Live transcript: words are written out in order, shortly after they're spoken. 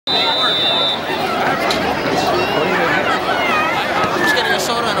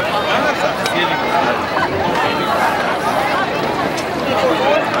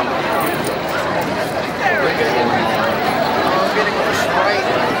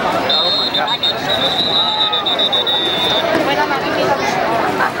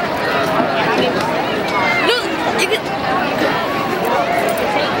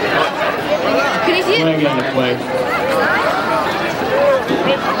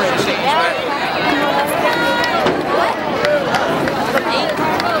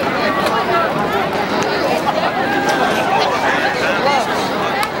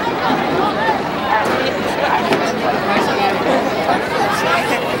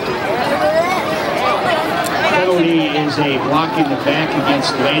penalty is a block in the back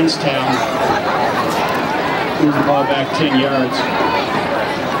against Lansdowne. Move the ball back 10 yards.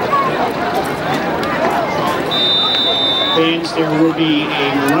 Fans, there will be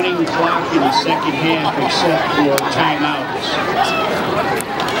a running clock in the second half except for timeouts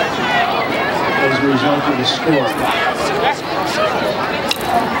as a result of the score.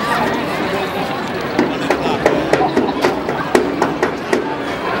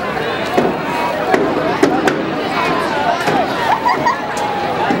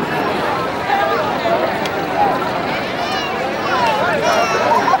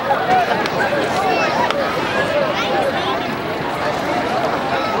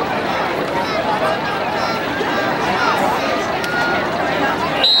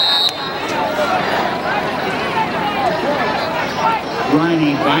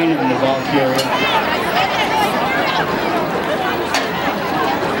 Ronnie Bynum, the ball carrier.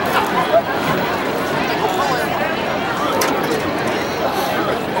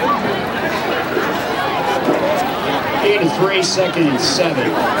 Eight and 3, 2nd and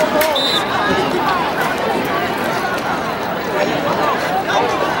 7.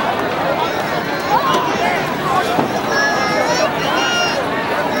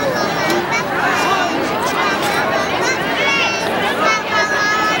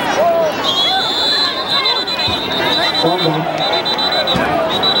 Fumble.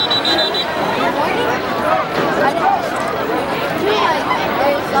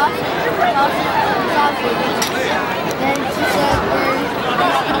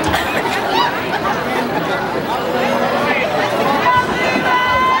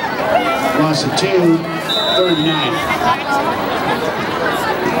 Loss of 2, 3rd and 9.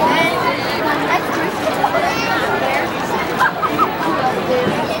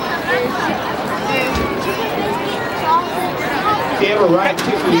 If you have a ride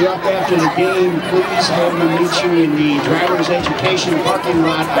picking you up after the game, please have them meet you in the driver's education parking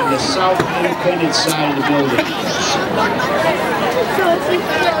lot on the south independent side of the building.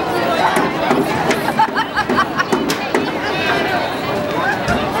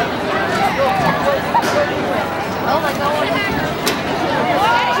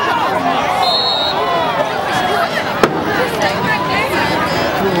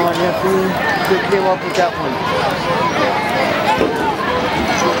 Who came up with that one?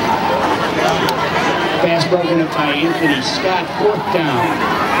 Pass broken up by Anthony Scott, 4th down.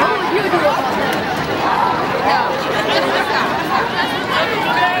 What would you do about that?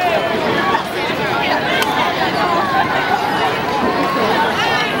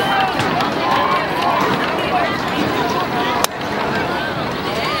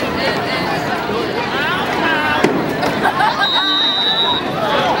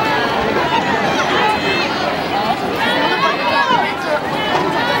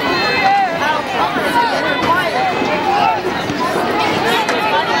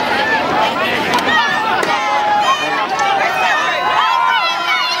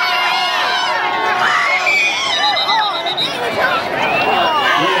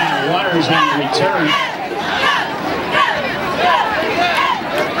 On the return.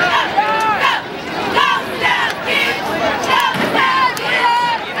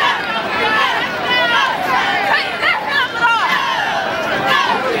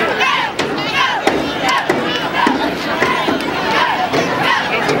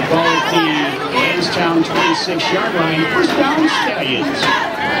 Ball at the Lansdowne 26-yard line. 1st down, Stallions.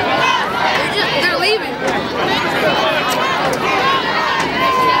 They're leaving.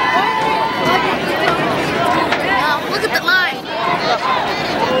 Look at the line.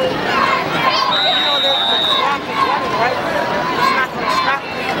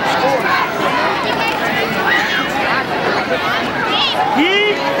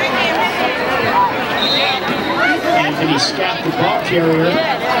 Anthony Scott, the ball carrier.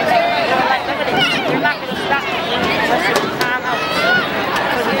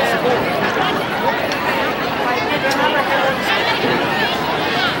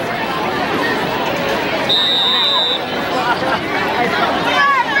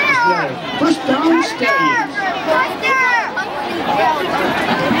 First down, Stallions.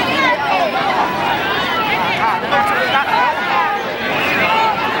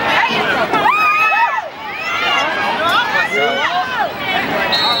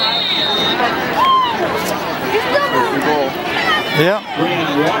 Yeah.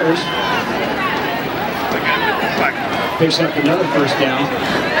 Brandon Waters picks up another 1st down.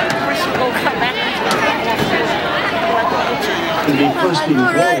 It'll be 1st and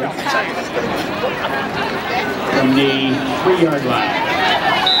goal from the 3-yard line.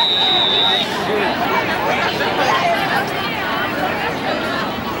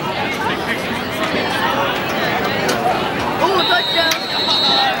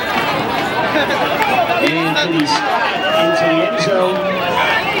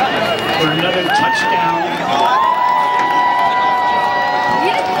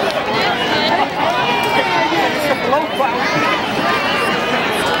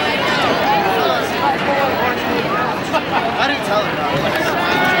 I didn't tell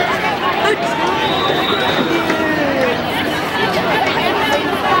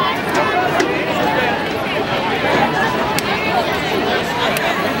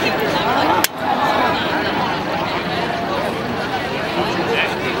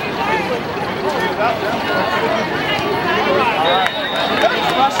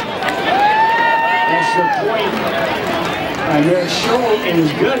That's the point. Their show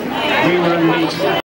is good. Rerun leads.